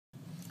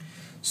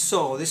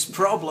So this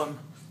problem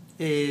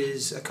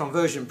is a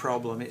conversion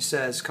problem. It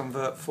says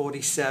convert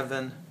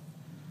 47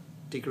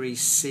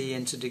 degrees C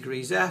into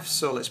degrees F.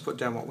 So let's put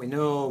down what we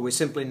know. We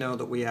simply know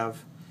that we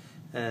have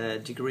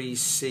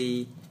degrees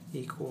C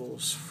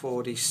equals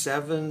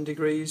 47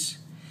 degrees,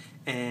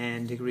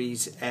 and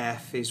degrees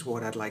F is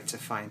what I'd like to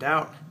find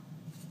out.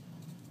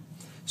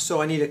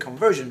 So I need a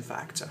conversion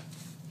factor.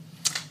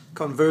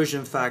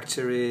 Conversion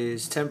factor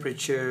is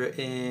temperature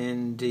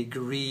in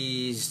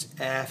degrees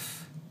F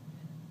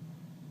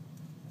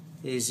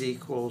is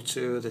equal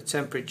to the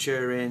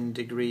temperature in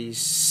degrees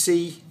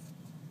C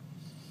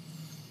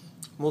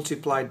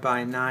multiplied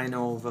by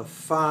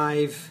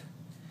 9/5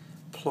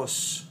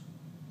 plus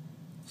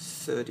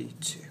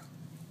 32.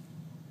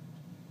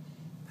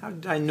 How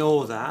did I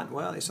know that?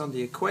 Well, it's on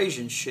the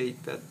equation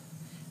sheet, but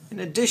in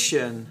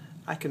addition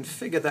I can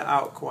figure that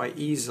out quite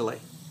easily,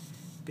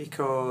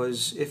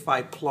 because if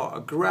I plot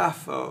a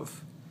graph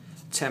of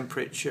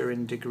temperature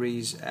in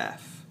degrees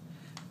F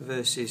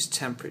versus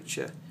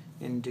temperature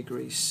in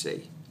degrees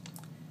C,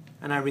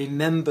 and I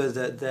remember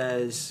that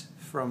there's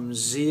from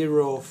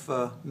 0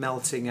 for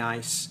melting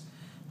ice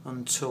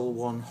until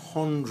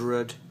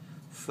 100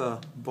 for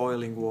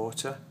boiling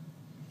water,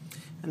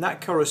 and that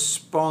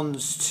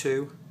corresponds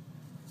to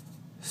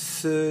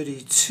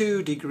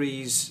 32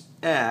 degrees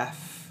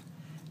F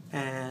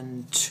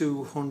and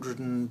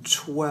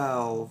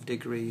 212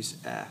 degrees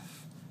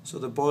F. So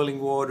the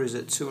boiling water is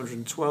at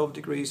 212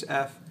 degrees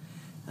F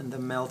and the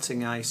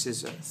melting ice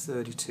is at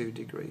 32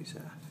 degrees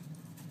F.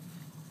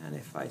 And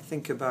if I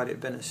think about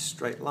it being a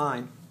straight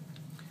line,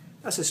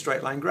 that's a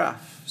straight line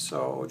graph.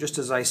 So just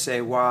as I say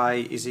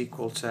y is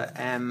equal to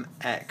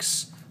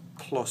mx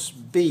plus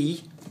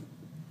b,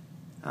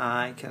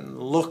 I can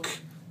look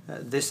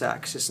at this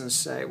axis and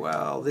say,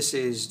 well, this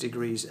is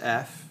degrees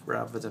F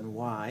rather than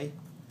y.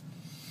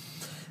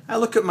 I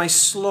look at my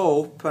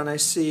slope and I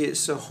see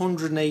it's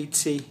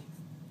 180,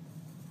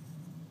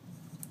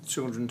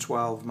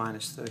 212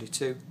 minus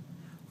 32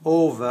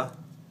 over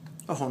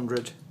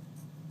 100.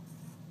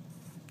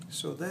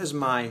 So there's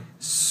my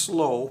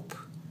slope,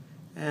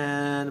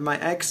 and my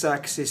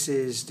x-axis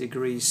is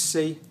degrees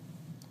C,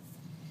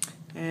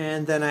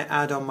 and then I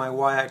add on my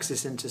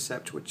y-axis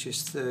intercept, which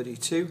is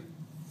 32.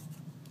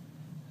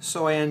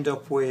 So I end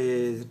up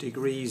with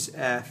degrees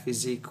F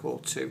is equal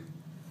to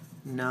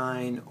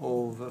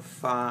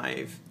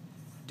 9/5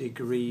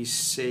 degrees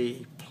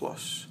C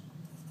plus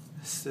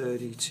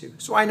 32.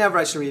 So I never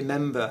actually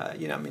remember, I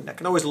mean, I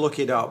can always look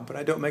it up, but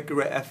I don't make a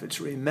great effort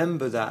to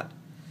remember that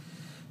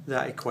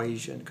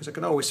equation, because I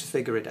can always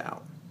figure it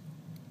out.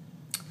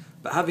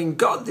 But having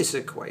got this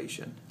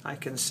equation, I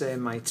can say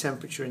my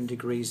temperature in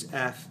degrees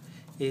F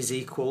is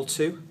equal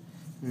to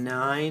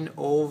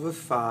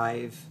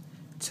 9/5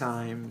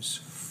 times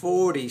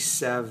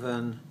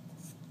 47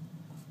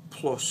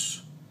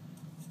 plus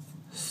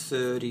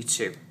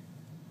 32.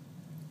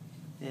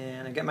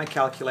 And I get my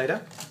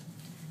calculator,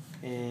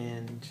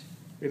 and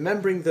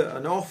remembering that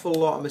an awful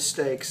lot of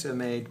mistakes are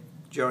made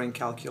during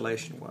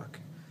calculation work,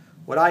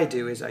 what I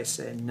do is I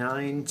say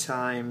 9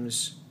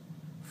 times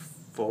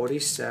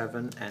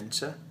 47,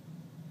 enter,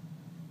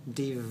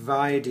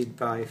 divided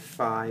by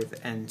 5,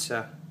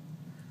 enter,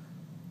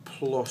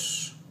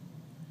 plus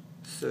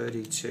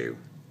 32,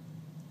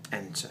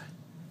 enter.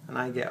 And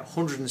I get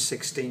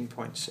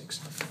 116.6.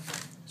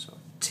 So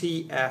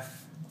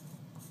TF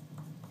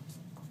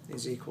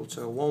is equal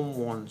to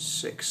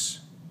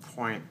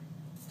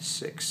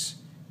 116.6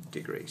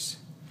 degrees.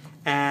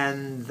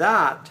 And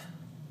that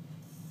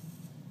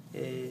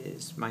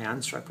is my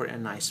answer. I put it in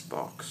a nice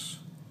box.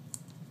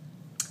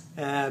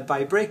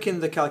 By breaking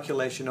the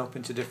calculation up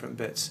into different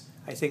bits,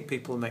 I think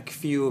people make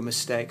fewer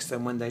mistakes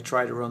than when they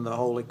try to run the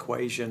whole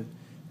equation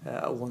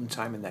at one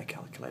time in their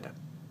calculator.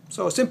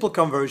 So a simple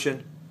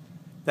conversion.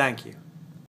 Thank you.